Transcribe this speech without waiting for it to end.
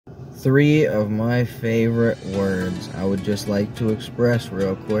Three of my favorite words I would just like to express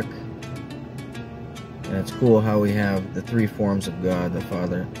real quick. And it's cool how we have the three forms of God, the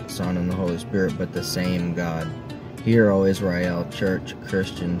Father, Son, and the Holy Spirit, but the same God. Hear, O Israel, Church,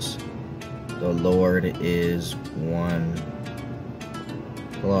 Christians, the Lord is one.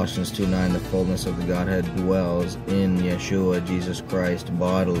 Colossians 2:9, the fullness of the Godhead dwells in Yeshua, Jesus Christ,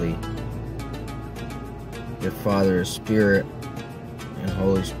 bodily. Your Father is Spirit, and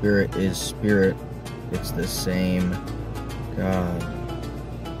Holy Spirit is Spirit. It's the same God.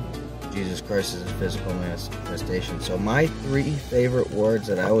 Jesus Christ is a physical manifestation. So my three favorite words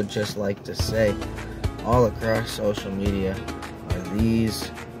that I would just like to say all across social media are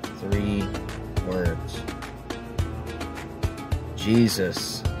these three words.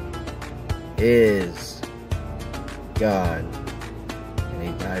 Jesus is God, and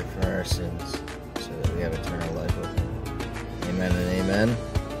He died for our sins so that we have eternal life with Him. Amen and amen.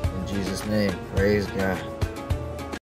 In Jesus' name, praise God.